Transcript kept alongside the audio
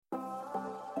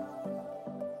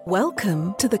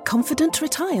Welcome to the Confident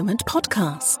Retirement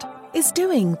Podcast. Is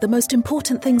doing the most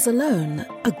important things alone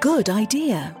a good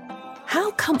idea? How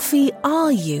comfy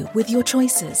are you with your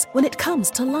choices when it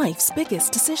comes to life's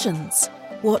biggest decisions?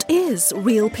 What is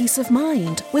real peace of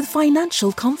mind with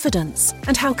financial confidence,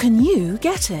 and how can you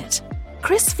get it?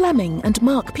 Chris Fleming and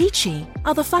Mark Peachy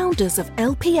are the founders of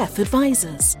LPF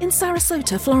Advisors in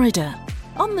Sarasota, Florida.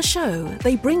 On the show,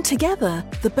 they bring together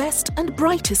the best and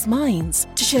brightest minds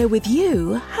to share with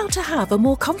you how to have a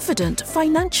more confident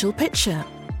financial picture.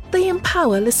 They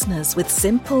empower listeners with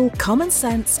simple, common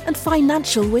sense and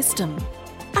financial wisdom.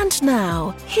 And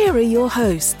now, here are your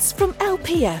hosts from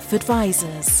LPF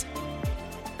Advisors.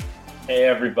 Hey,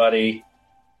 everybody.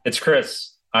 It's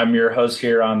Chris. I'm your host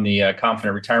here on the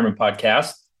Confident Retirement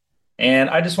Podcast. And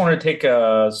I just wanted to take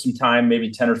some time,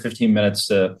 maybe 10 or 15 minutes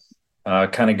to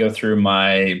kind of go through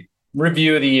my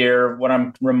review of the year, what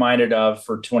I'm reminded of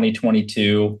for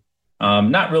 2022.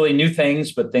 Not really new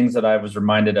things, but things that I was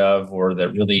reminded of or that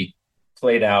really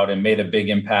played out and made a big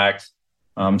impact,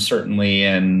 certainly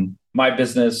in my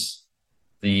business,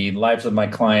 the lives of my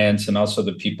clients, and also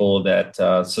the people that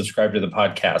subscribe to the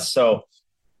podcast. So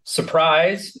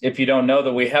surprise, if you don't know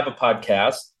that we have a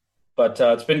podcast, but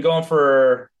it's been going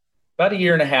for about a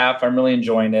year and a half. I'm really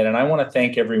enjoying it. And I want to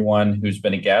thank everyone who's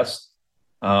been a guest.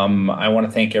 I want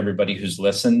to thank everybody who's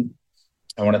listened.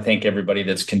 I want to thank everybody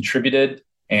that's contributed.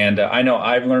 And I know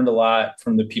I've learned a lot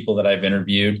from the people that I've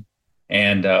interviewed.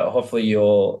 And hopefully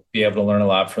you'll be able to learn a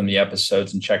lot from the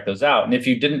episodes and check those out. And if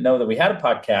you didn't know that we had a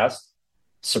podcast,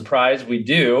 surprise, we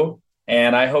do.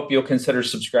 And I hope you'll consider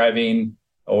subscribing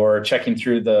or checking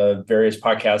through the various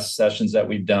podcast sessions that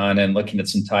we've done and looking at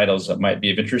some titles that might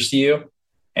be of interest to you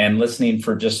and listening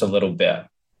for just a little bit.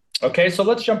 Okay, so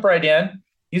let's jump right in.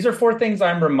 These are 4 things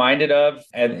I'm reminded of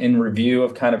in review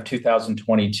of kind of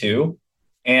 2022.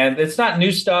 And it's not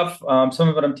new stuff. Some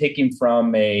of it I'm taking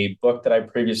from a book that I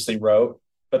previously wrote,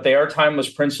 but they are timeless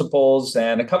principles.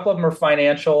 And a couple of them are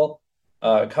financial.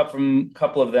 A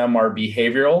couple of them are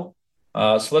behavioral.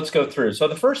 So let's go through. So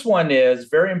the first one is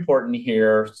very important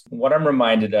here. What I'm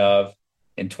reminded of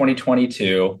in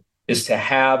 2022 is to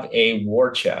have a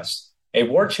war chest. A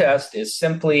war chest is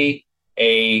simply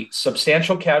a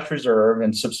substantial cash reserve,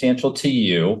 and substantial to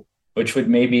you, which would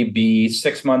maybe be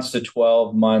 6 months to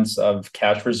 12 months of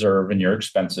cash reserve in your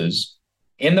expenses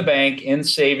in the bank, in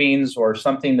savings, or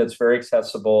something that's very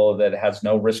accessible, that has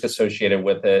no risk associated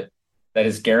with it, that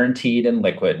is guaranteed and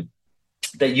liquid,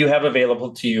 that you have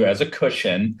available to you as a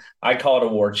cushion. I call it a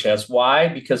war chest. Why?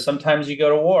 Because sometimes you go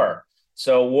to war.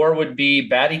 So war would be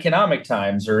bad economic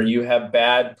times, or you have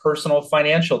bad personal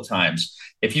financial times.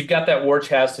 If you've got that war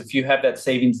chest, if you have that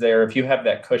savings there, if you have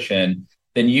that cushion,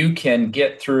 then you can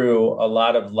get through a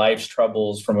lot of life's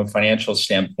troubles from a financial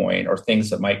standpoint, or things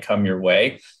that might come your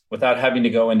way, without having to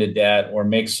go into debt or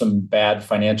make some bad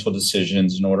financial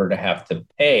decisions in order to have to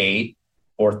pay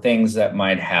for things that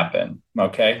might happen.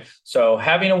 Okay. So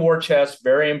having a war chest,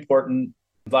 very important.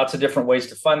 Lots of different ways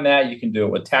to fund that. You can do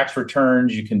it with tax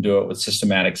returns. You can do it with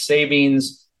systematic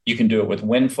savings. You can do it with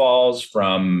windfalls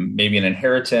from maybe an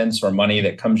inheritance or money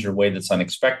that comes your way that's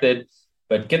unexpected.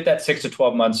 But get that 6 to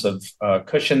 12 months of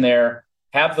cushion there.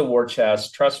 Have the war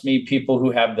chest. Trust me, people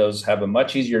who have those have a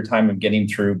much easier time of getting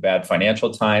through bad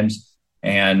financial times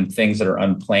and things that are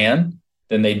unplanned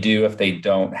than they do if they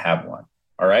don't have one.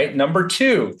 All right. Number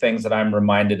 2, things that I'm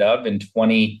reminded of in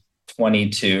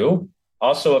 2022,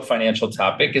 also a financial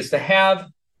topic, is to have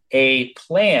a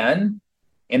plan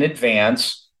in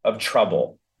advance of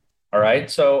trouble. All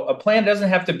right. So a plan doesn't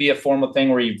have to be a formal thing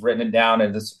where you've written it down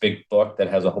and it's a big book that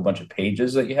has a whole bunch of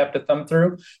pages that you have to thumb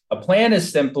through. A plan is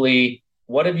simply,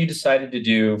 what have you decided to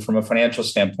do from a financial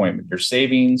standpoint with your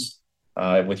savings,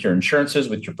 with your insurances,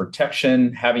 with your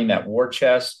protection, having that war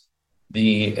chest,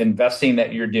 the investing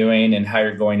that you're doing and how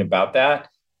you're going about that.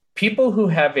 People who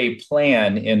have a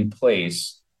plan in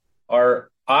place are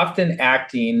often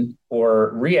acting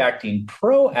or reacting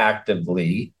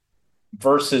proactively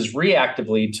versus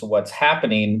reactively to what's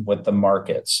happening with the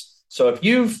markets. So if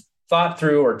you've thought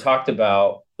through or talked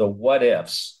about the what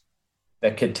ifs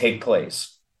that could take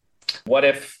place, what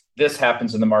if this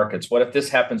happens in the markets? What if this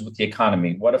happens with the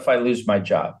economy? What if I lose my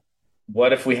job?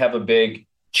 What if we have a big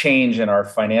change in our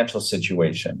financial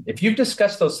situation? If you've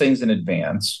discussed those things in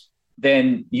advance,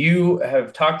 then you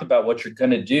have talked about what you're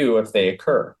going to do if they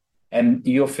occur. And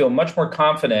you'll feel much more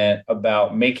confident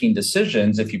about making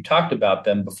decisions if you've talked about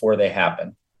them before they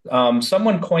happen.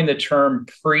 Someone coined the term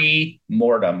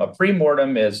pre-mortem. A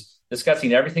pre-mortem is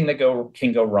discussing everything that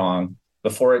can go wrong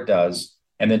before it does,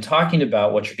 and then talking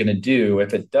about what you're going to do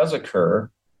if it does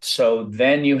occur. So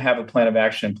then you have a plan of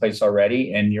action in place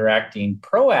already, and you're acting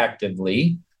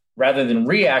proactively rather than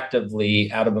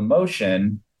reactively out of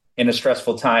emotion in a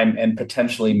stressful time and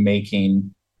potentially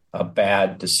making a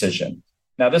bad decision.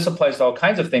 Now, this applies to all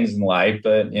kinds of things in life,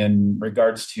 but in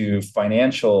regards to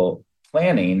financial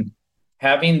planning,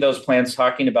 having those plans,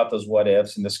 talking about those what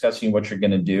ifs and discussing what you're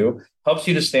going to do helps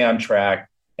you to stay on track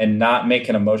and not make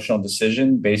an emotional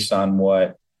decision based on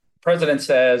what the president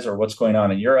says or what's going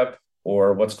on in Europe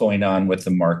or what's going on with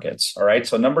the markets. All right.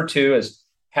 So number 2 is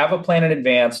have a plan in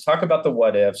advance, talk about the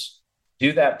what ifs,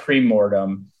 do that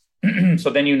pre-mortem. So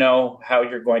then you know how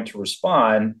you're going to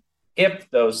respond if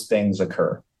those things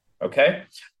occur. Okay.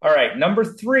 All right. Number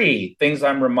 3, things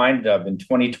I'm reminded of in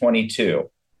 2022.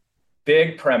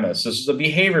 Big premise. This is a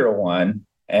behavioral one.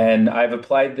 And I've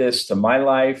applied this to my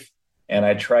life. And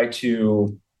I try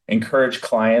to encourage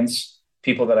clients,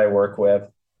 people that I work with,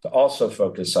 to also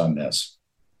focus on this.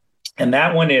 And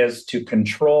that one is to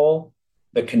control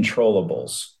the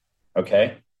controllables.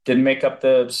 Okay. Didn't make up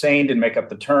the saying, didn't make up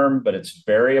the term, but it's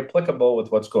very applicable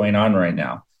with what's going on right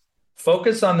now.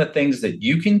 Focus on the things that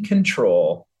you can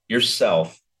control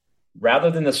yourself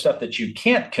rather than the stuff that you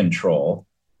can't control.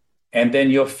 And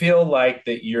then you'll feel like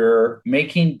that you're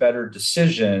making better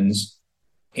decisions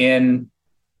when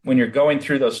you're going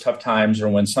through those tough times or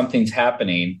when something's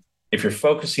happening, if you're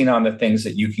focusing on the things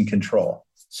that you can control.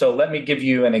 So let me give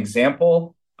you an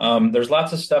example. There's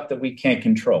lots of stuff that we can't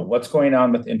control. What's going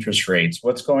on with interest rates?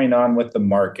 What's going on with the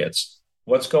markets?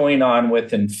 What's going on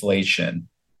with inflation?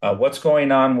 What's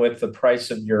going on with the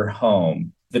price of your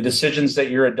home? The decisions that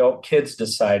your adult kids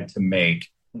decide to make,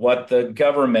 what the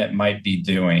government might be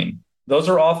doing. Those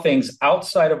are all things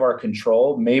outside of our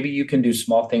control. Maybe you can do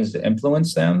small things to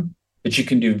influence them, but you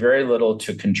can do very little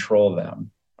to control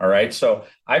them. All right. So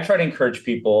I try to encourage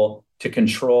people to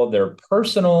control their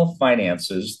personal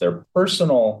finances, their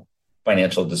personal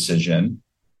financial decision,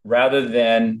 rather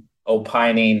than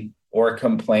opining or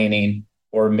complaining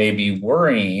or maybe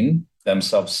worrying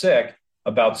themselves sick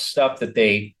about stuff that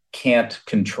they can't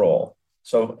control.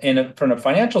 So from a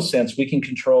financial sense, we can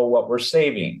control what we're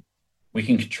saving. We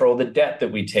can control the debt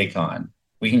that we take on.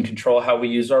 We can control how we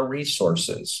use our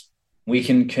resources. We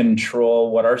can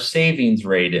control what our savings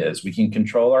rate is. We can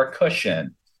control our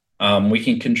cushion. We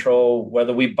can control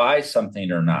whether we buy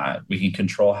something or not. We can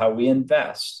control how we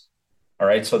invest. All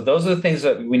right. So those are the things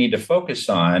that we need to focus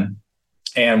on.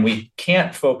 And we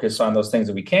can't focus on those things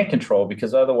that we can't control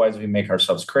because otherwise we make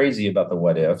ourselves crazy about the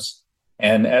what ifs.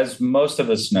 And as most of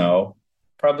us know,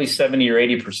 probably 70 or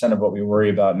 80% of what we worry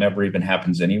about never even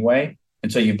happens anyway.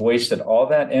 And so you've wasted all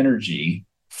that energy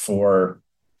for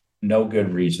no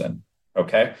good reason.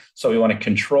 Okay. So we want to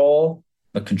control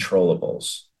the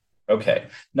controllables. Okay.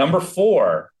 Number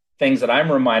 4, things that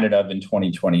I'm reminded of in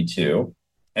 2022,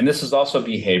 and this is also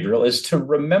behavioral, is to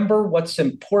remember what's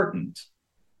important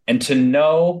and to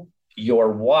know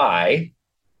your why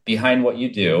behind what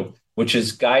you do, which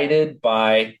is guided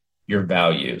by your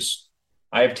values.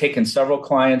 I have taken several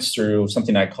clients through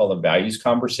something I call a values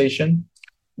conversation,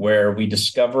 where we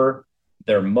discover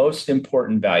their most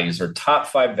important values, their top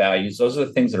 5 values. Those are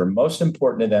the things that are most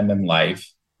important to them in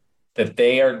life that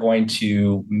they are going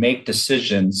to make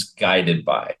decisions guided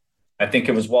by. I think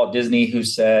it was Walt Disney who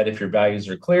said, if your values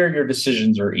are clear, your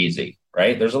decisions are easy,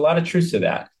 right? There's a lot of truth to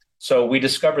that. So we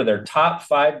discover their top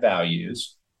 5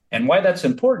 values. And why that's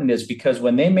important is because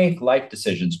when they make life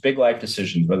decisions, big life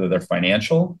decisions, whether they're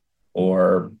financial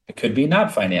or it could be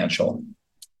not financial,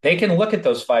 they can look at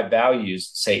those 5 values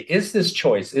and say, is this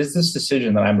choice, is this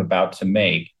decision that I'm about to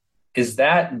make, is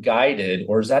that guided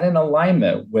or is that in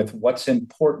alignment with what's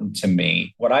important to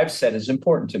me? What I've said is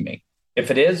important to me. If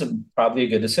it is, probably a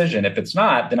good decision. If it's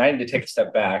not, then I need to take a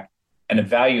step back and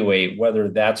evaluate whether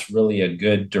that's really a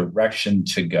good direction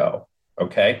to go.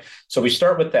 Okay. So we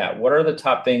start with that. What are the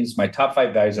top things, my top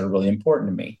 5 values that are really important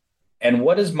to me? And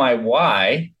what is my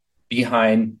why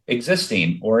behind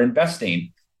existing or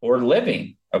investing or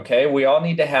living? Okay. We all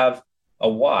need to have a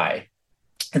why.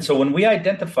 And so when we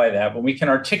identify that, when we can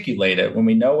articulate it, when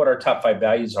we know what our top 5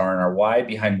 values are and our why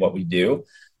behind what we do,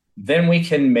 then we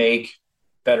can make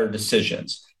better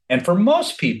decisions. And for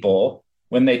most people,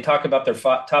 when they talk about their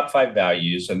top 5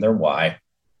 values and their why,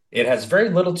 it has very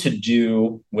little to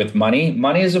do with money.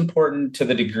 Money is important to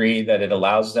the degree that it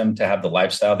allows them to have the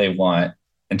lifestyle they want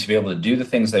and to be able to do the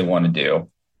things they want to do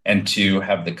and to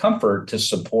have the comfort to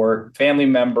support family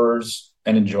members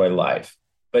and enjoy life.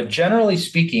 But generally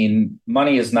speaking,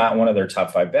 money is not one of their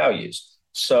top 5 values.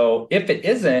 So if it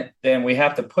isn't, then we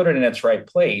have to put it in its right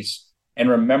place and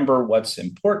remember what's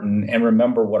important and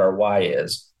remember what our why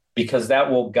is, because that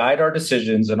will guide our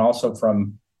decisions. And also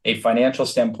from a financial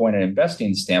standpoint and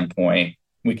investing standpoint,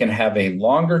 we can have a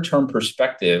longer term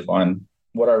perspective on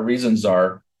what our reasons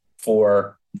are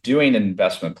for doing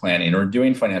investment planning or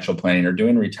doing financial planning or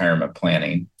doing retirement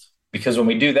planning, because when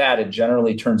we do that, it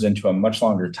generally turns into a much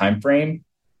longer time frame.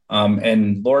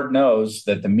 And Lord knows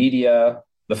that the media,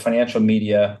 the financial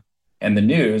media, and the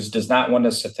news does not want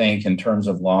us to think in terms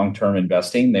of long-term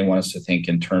investing. They want us to think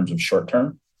in terms of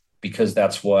short-term, because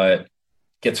that's what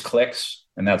gets clicks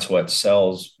and that's what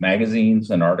sells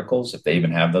magazines and articles, if they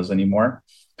even have those anymore.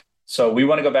 So we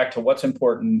want to go back to what's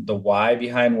important, the why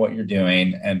behind what you're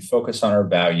doing, and focus on our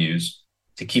values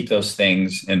to keep those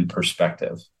things in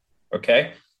perspective.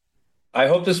 Okay. I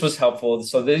hope this was helpful.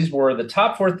 So these were the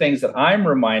top 4 things that I'm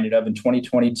reminded of in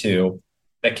 2022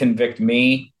 that convict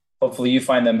me. Hopefully you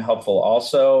find them helpful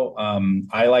also.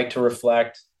 I like to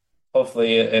reflect.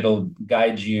 Hopefully it'll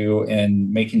guide you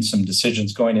in making some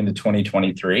decisions going into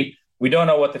 2023. We don't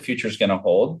know what the future is going to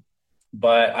hold,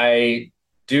 but I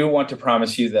do want to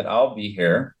promise you that I'll be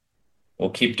here.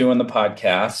 We'll keep doing the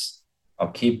podcasts.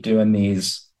 I'll keep doing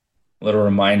these little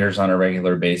reminders on a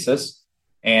regular basis.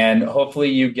 And hopefully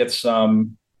you get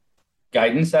some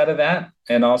guidance out of that.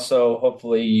 And also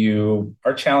hopefully you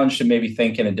are challenged to maybe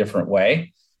think in a different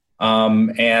way.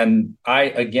 And I,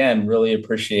 again, really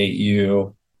appreciate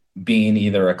you being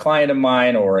either a client of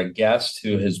mine or a guest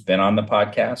who has been on the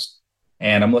podcast.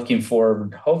 And I'm looking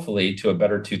forward, hopefully, to a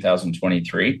better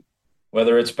 2023.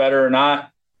 Whether it's better or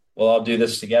not, we'll all do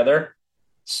this together.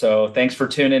 So thanks for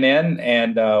tuning in,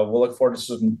 and we'll look forward to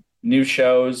some new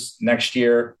shows next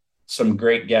year, some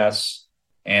great guests,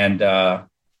 and I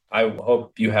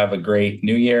hope you have a great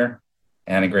new year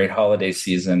and a great holiday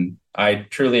season. I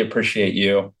truly appreciate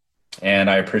you, and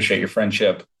I appreciate your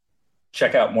friendship.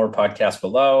 Check out more podcasts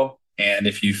below, and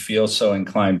if you feel so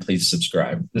inclined, please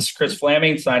subscribe. This is Chris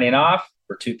Flaming signing off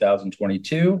for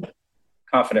 2022.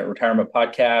 Confident Retirement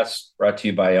Podcast, brought to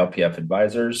you by LPF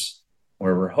Advisors,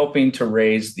 where we're hoping to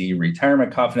raise the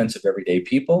retirement confidence of everyday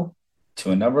people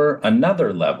to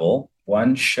another level,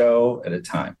 one show at a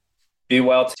time. Be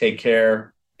well, take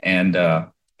care, and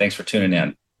thanks for tuning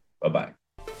in. Bye-bye.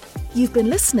 You've been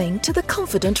listening to the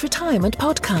Confident Retirement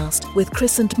Podcast with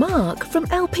Chris and Mark from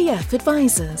LPF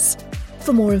Advisors.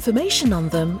 For more information on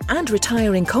them and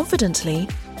retiring confidently,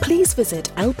 please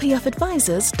visit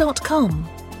lpfadvisors.com.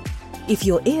 If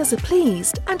your ears are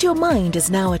pleased and your mind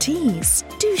is now at ease,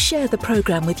 do share the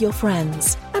program with your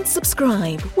friends and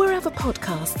subscribe wherever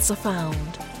podcasts are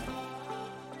found.